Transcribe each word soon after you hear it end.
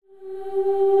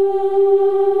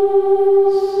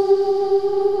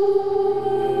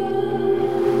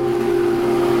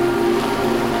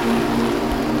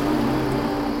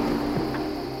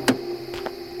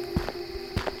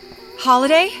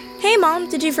Holiday? Hey, Mom,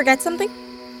 did you forget something?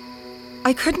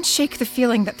 I couldn't shake the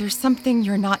feeling that there's something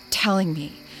you're not telling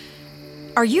me.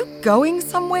 Are you going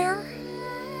somewhere?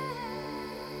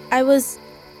 I was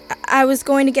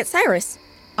going to get Cyrus.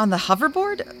 On the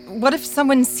hoverboard? What if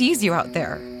someone sees you out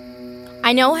there?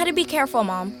 I know how to be careful,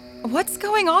 Mom. What's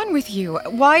going on with you?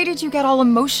 Why did you get all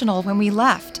emotional when we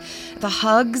left? The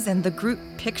hugs and the group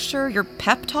picture, your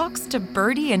pep talks to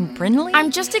Birdie and Brinley?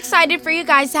 I'm just excited for you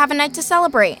guys to have a night to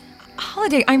celebrate.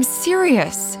 Holiday, I'm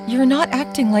serious. You're not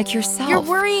acting like yourself. You're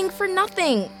worrying for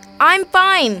nothing. I'm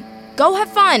fine. Go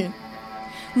have fun.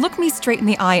 Look me straight in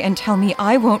the eye and tell me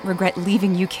I won't regret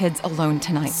leaving you kids alone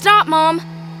tonight. Stop, Mom.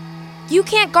 You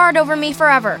can't guard over me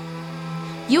forever.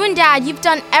 You and Dad, you've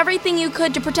done everything you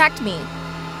could to protect me.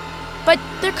 But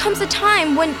there comes a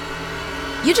time when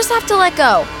you just have to let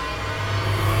go.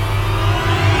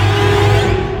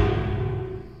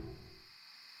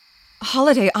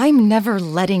 Holiday, I'm never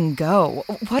letting go.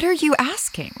 What are you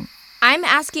asking? I'm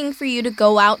asking for you to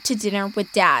go out to dinner with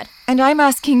Dad. And I'm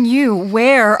asking you,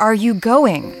 where are you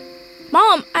going?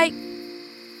 Mom, I'm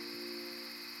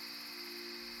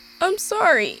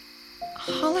sorry.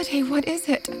 Holiday, what is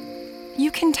it?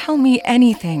 You can tell me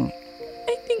anything.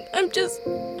 I think a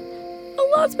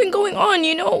lot's been going on,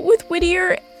 with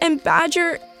Whittier and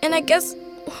Badger. And I guess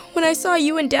when I saw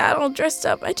you and Dad all dressed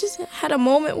up, I just had a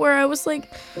moment where I was like,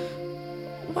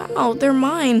 wow, they're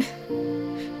mine.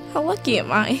 How lucky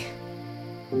am I?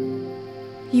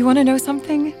 You want to know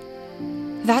something?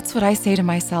 That's what I say to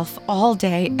myself all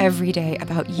day, every day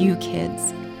about you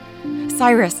kids.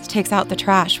 Cyrus takes out the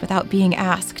trash without being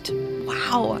asked.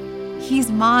 Wow, he's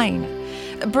mine.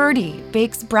 Birdie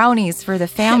bakes brownies for the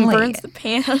family. And burns the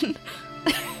pan.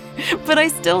 But I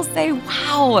still say,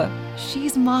 wow,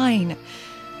 she's mine.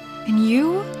 And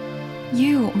you,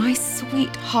 my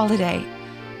sweet Holiday.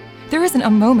 There isn't a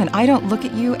moment I don't look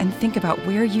at you and think about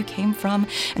where you came from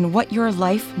and what your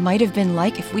life might have been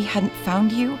like if we hadn't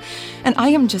found you. And I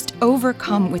am just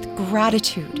overcome with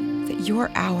gratitude that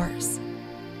you're ours.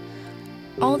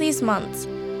 All these months,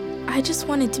 I just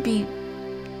wanted to be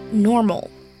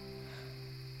normal.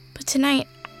 But tonight,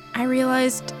 I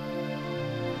realized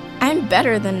I'm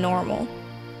better than normal.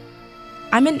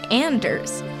 I'm an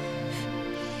Anders.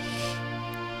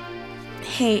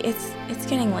 Hey, it's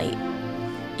getting late.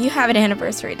 You have an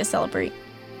anniversary to celebrate.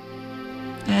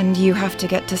 And you have to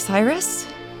get to Cyrus?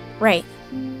 Right.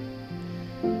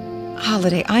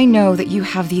 Holiday, I know that you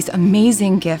have these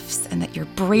amazing gifts and that you're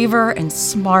braver and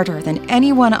smarter than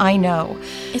anyone I know.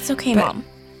 It's okay, Mom.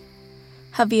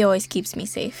 Hubby always keeps me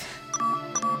safe.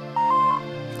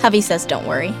 Hubby says don't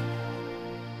worry.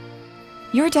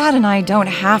 Your dad and I don't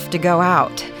have to go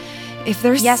out. If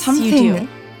there's something... Yes, you do.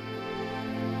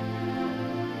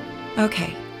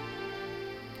 Okay.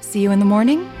 See you in the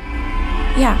morning?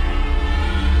 Yeah.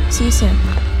 See you soon.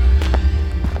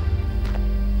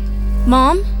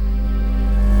 Mom?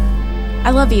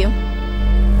 I love you.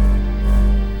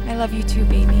 I love you too,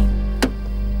 baby.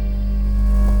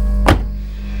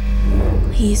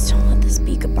 Please don't let this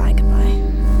be goodbye.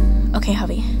 Okay,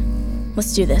 hubby.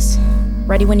 Let's do this.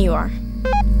 Ready when you are.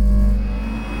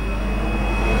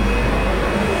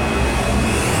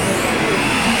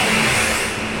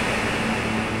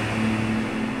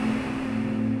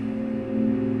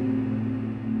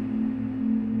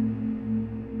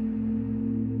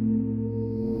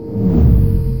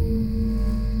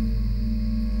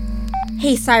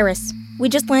 Hey, Cyrus. We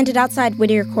just landed outside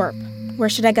Whittier Corp. Where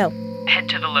should I go? Head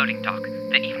to the loading dock.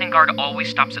 The evening guard always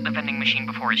stops at the vending machine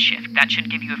before his shift. That should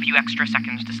give you a few extra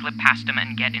seconds to slip past him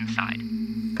and get inside.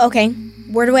 Okay.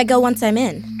 Where do I go once I'm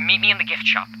in? Meet me in the gift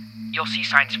shop. You'll see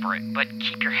signs for it, but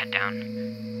keep your head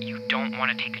down. You don't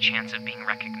want to take a chance of being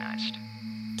recognized.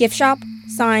 Gift shop,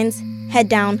 signs, head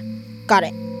down. Got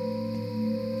it.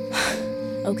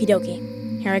 Okie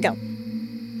dokie. Here I go.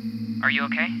 Are you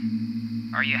okay?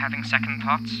 Are you having second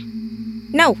thoughts?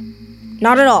 No,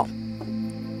 not at all.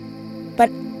 But,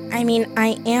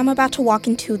 I am about to walk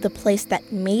into the place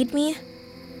that made me.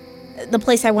 The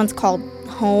place I once called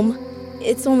home.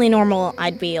 It's only normal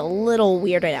I'd be a little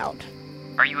weirded out.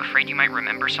 Are you afraid you might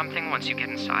remember something once you get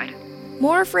inside?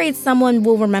 More afraid someone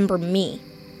will remember me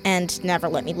and never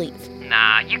let me leave.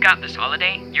 Nah, you got this,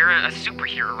 Holiday. You're a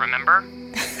superhero, remember?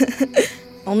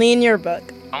 Only in your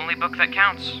book. Only book that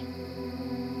counts.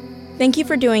 Thank you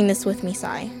for doing this with me,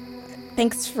 Sai.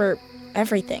 Thanks for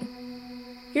everything.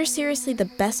 You're seriously the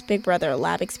best Big Brother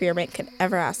lab experiment could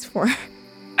ever ask for.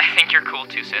 I think you're cool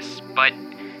too, sis, but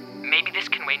maybe this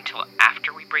can wait until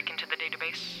after we break into the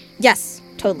database? Yes,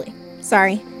 totally.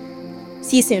 Sorry.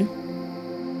 See you soon.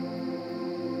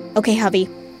 Okay, hubby.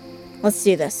 Let's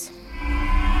do this.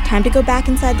 time to go back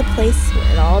inside the place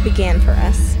where it all began for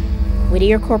us,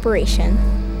 Whittier Corporation,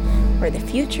 where the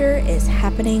future is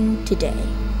happening today.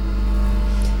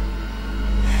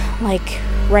 Like,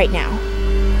 right now.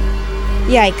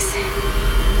 Yikes.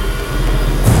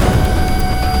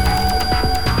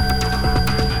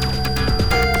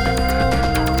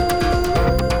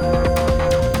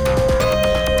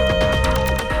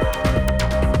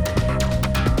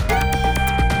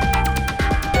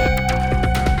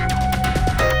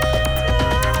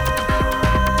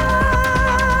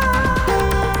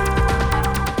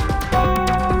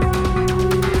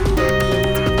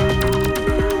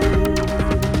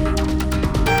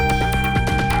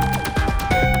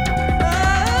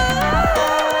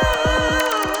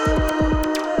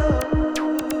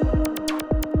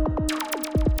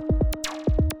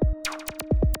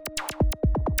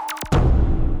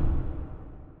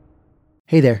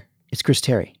 Hey there, it's Chris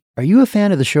Terry. Are you a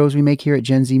fan of the shows we make here at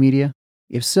Gen Z Media?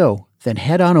 If so, then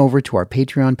head on over to our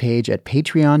Patreon page at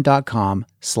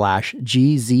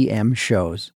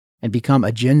patreon.com/GZMshows and become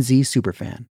a Gen Z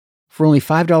superfan. For only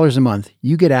 $5 a month,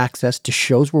 you get access to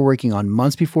shows we're working on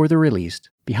months before they're released,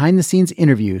 behind-the-scenes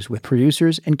interviews with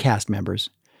producers and cast members,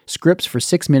 scripts for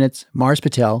 6 Minutes, Mars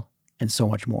Patel, and so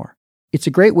much more. It's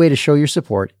a great way to show your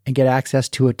support and get access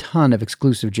to a ton of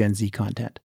exclusive Gen Z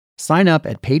content. Sign up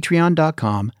at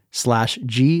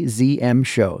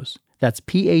patreon.com/GZMshows. That's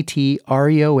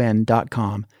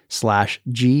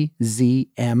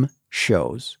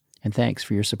patreon.com/GZMshows. And thanks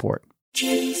for your support.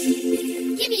 Give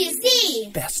me a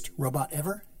Z!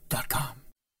 BestRobotEver.com